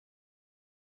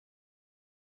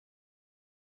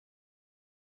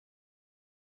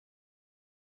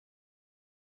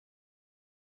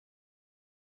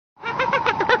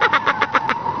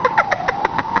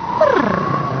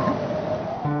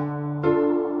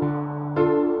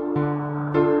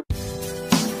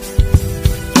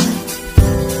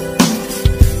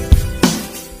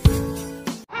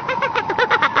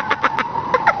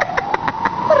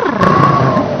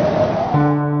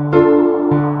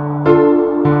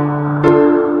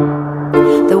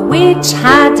witch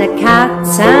had a cat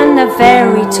and a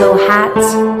very tall hat,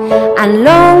 and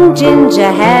long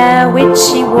ginger hair which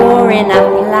she wore in a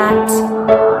plait.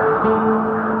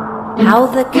 How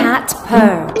the cat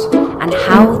purred and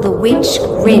how the witch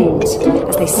grinned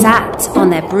as they sat on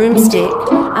their broomstick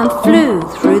and flew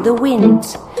through the wind.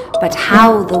 But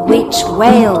how the witch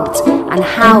wailed and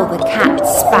how the cat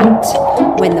spat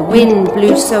when the wind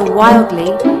blew so wildly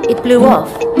it blew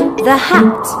off the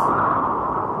hat.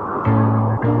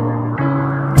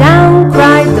 Down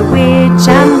cried the witch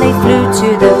and they flew to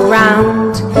the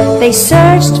ground. They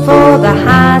searched for the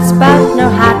hat but no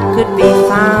hat could be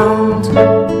found.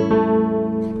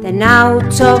 Then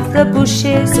out of the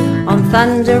bushes on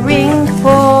thundering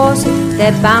paws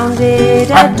there bounded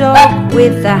a dog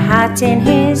with the hat in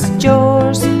his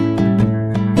jaws.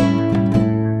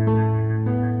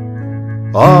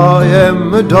 I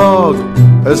am a dog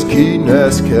as keen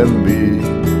as can be.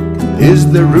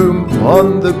 Is there room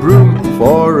on the broom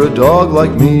for a dog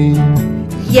like me?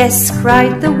 Yes,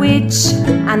 cried the witch,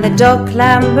 and the dog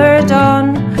clambered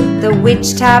on. The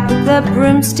witch tapped the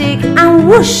broomstick and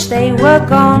whoosh they were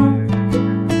gone.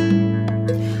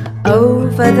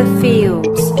 Over the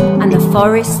fields and the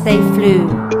forest they flew.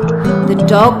 The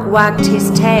dog wagged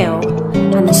his tail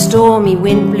and the stormy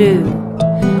wind blew.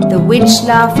 The witch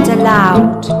laughed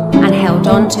aloud and held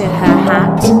on to her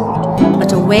hat,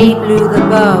 but away blew the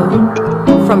bow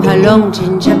from her long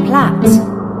ginger plait.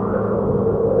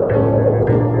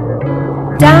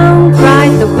 Down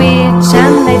cried the witch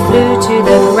and they flew to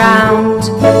the ground.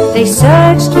 They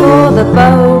searched for the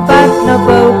bow but no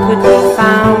bow could be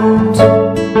found.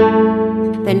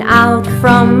 Then out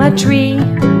from a tree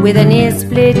with an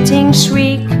ear-splitting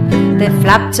shriek there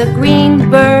flapped a green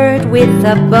bird with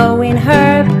a bow in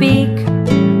her beak.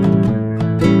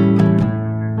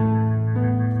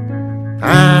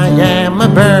 I am a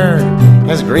bird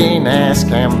as green as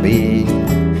can be.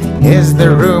 Is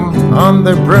there room on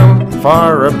the broom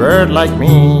for a bird like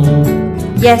me?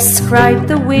 Yes, cried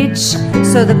the witch,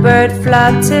 so the bird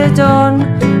fluttered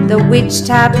on. The witch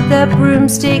tapped the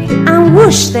broomstick and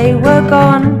whoosh they were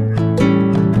gone.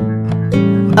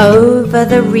 Over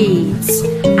the reeds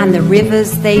and the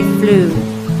rivers they flew.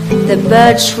 The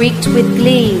bird shrieked with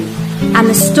glee and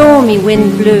the stormy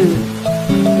wind blew.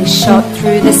 They shot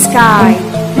through the sky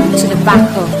to the back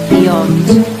of beyond.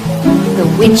 The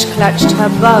witch clutched her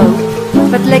bow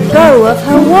but let go of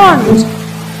her wand.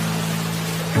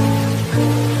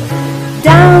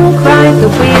 Down cried the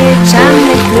witch and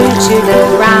they flew to the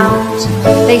ground.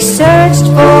 They searched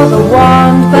for the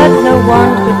wand but no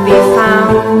wand could be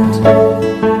found.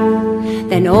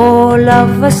 Then all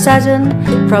of a sudden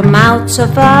from out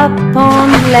of a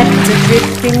pond leapt a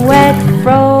dripping wet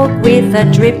frog with a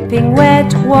dripping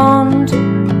wet wand.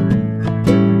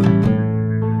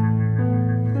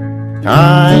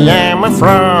 I am a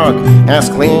frog as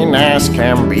clean as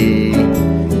can be.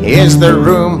 Is there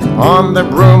room on the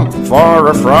broom for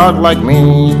a frog like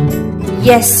me?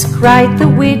 Yes, cried the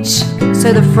witch,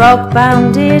 so the frog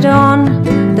bounded on.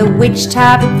 The witch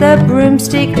tapped the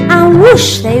broomstick and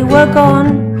whoosh they were gone.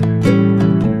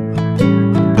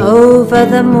 Over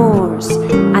the moors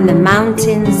and the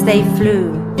mountains they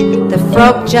flew. The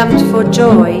frog jumped for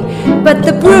joy, but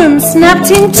the broom snapped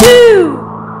in two.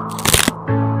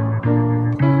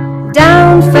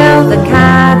 Down fell the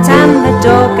cat and the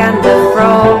dog and the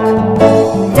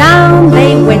frog. Down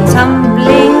they went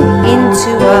tumbling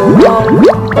into a bog.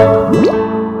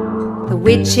 The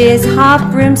witch's half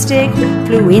broomstick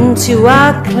flew into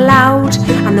a cloud,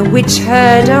 and the witch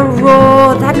heard a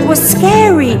roar that was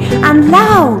scary and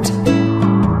loud.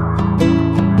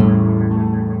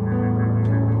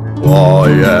 I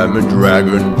am a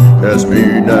dragon as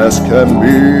mean as can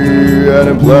be, and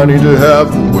I'm planning to have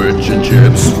witch and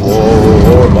chips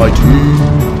for my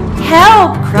tea.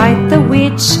 Help! cried the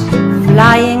witch,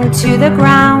 flying to the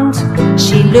ground.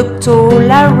 She looked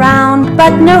all around,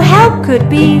 but no help could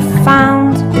be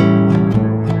found.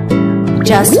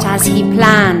 Just as he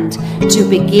planned to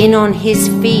begin on his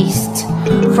feast,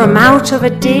 from out of a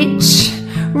ditch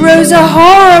rose a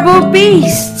horrible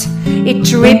beast. It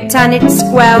dripped and it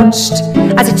squelched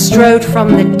as it strode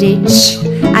from the ditch,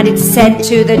 and it said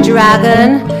to the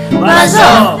dragon, "Buzz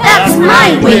off, that's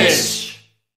my witch."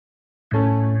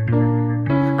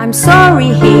 "I'm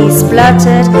sorry," he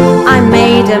spluttered, "I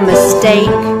made a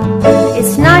mistake.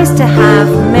 It's nice to have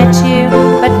met you,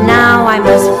 but now I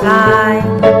must fly."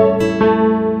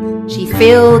 She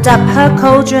filled up her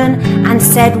cauldron and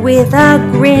said with a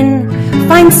grin,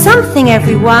 "Find something,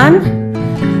 everyone,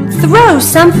 throw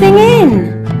something in."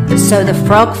 So the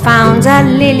frog found a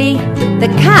lily,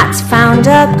 the cat found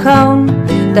a cone,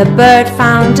 The bird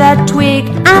found a twig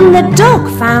and the dog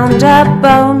found a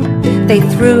bone. They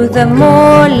threw them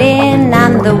all in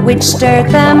and the witch stirred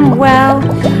them well.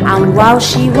 And while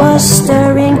she was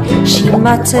stirring, she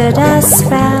muttered a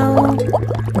spell.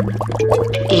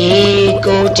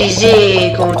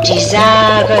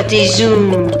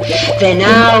 Egoty-zaggoty-zoom. Then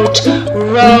out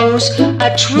rose a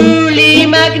truly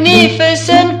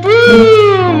magnificent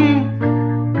broom,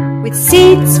 with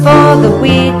seats for the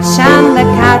witch and the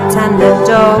cat and the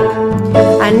dog,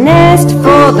 a nest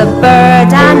for the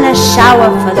bird and a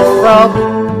shower for the frog.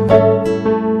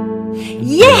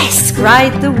 Yes,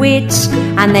 cried the witch,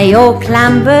 and they all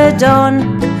clambered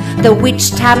on. The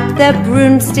witch tapped the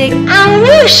broomstick and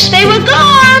whoosh, they were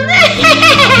gone.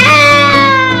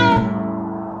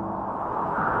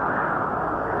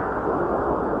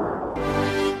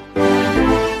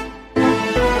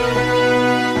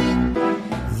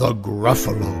 The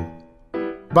Gruffalo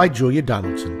by Julia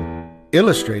Donaldson,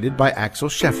 illustrated by Axel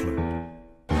Scheffler.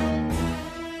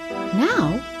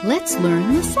 Now let's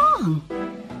learn the song.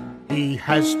 He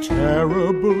has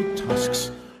terrible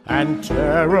tusks and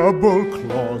terrible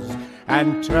claws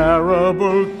and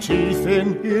terrible teeth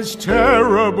in his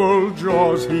terrible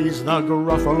jaws. He's the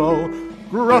Gruffalo,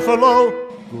 Gruffalo,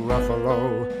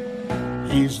 Gruffalo.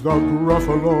 He's the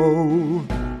Gruffalo.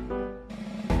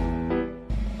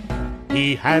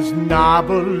 He has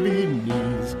knobbly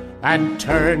knees and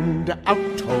turned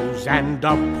out toes and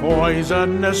a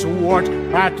poisonous wart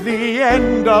at the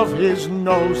end of his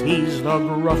nose. He's the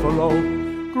Gruffalo,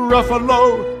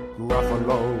 Gruffalo,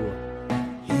 Gruffalo.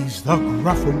 He's the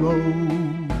Gruffalo.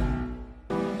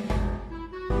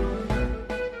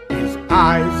 His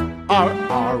eyes are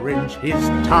orange, his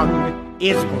tongue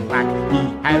is black. He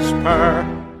has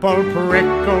purple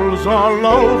prickles all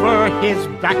over his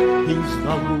back. He's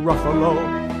the Gruffalo,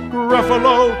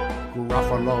 Gruffalo,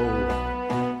 Gruffalo.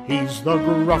 He's the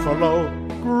Gruffalo,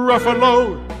 Gruffalo,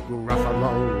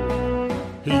 Gruffalo.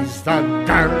 He's the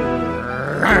Gruffalo.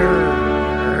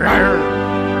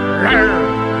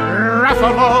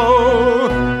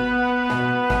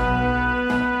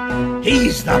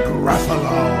 He's the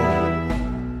Gruffalo.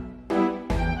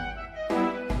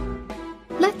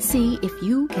 Let's see if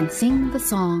you can sing the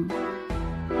song.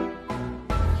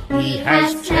 He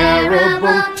has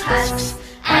terrible tusks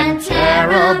and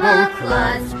terrible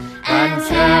claws and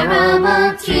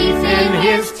terrible teeth in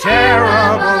his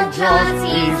terrible jaws.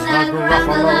 He's the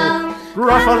Gruffalo,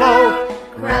 Gruffalo,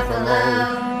 Gruffalo.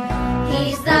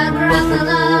 He's the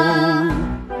Gruffalo.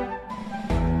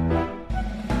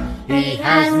 He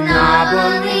has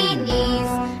knobbly knees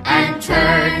and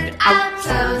turned out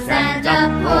toes and a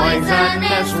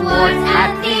poisonous wart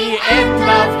at the end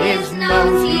of his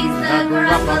nose. He's the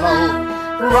Gruffalo,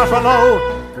 Gruffalo,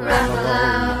 Gruffalo.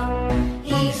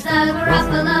 He's the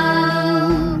Gruffalo.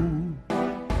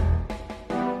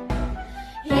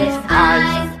 His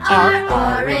eyes are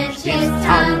orange, his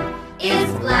tongue is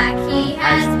black. He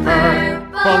has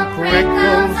purple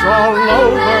prickles all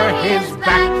over his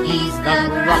back. He's the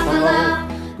Gruffalo,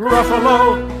 Gruffalo,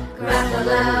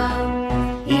 Gruffalo.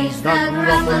 He's the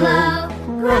Gruffalo,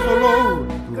 Gruffalo,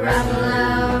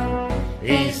 Gruffalo.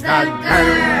 He's the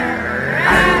Gruffalo.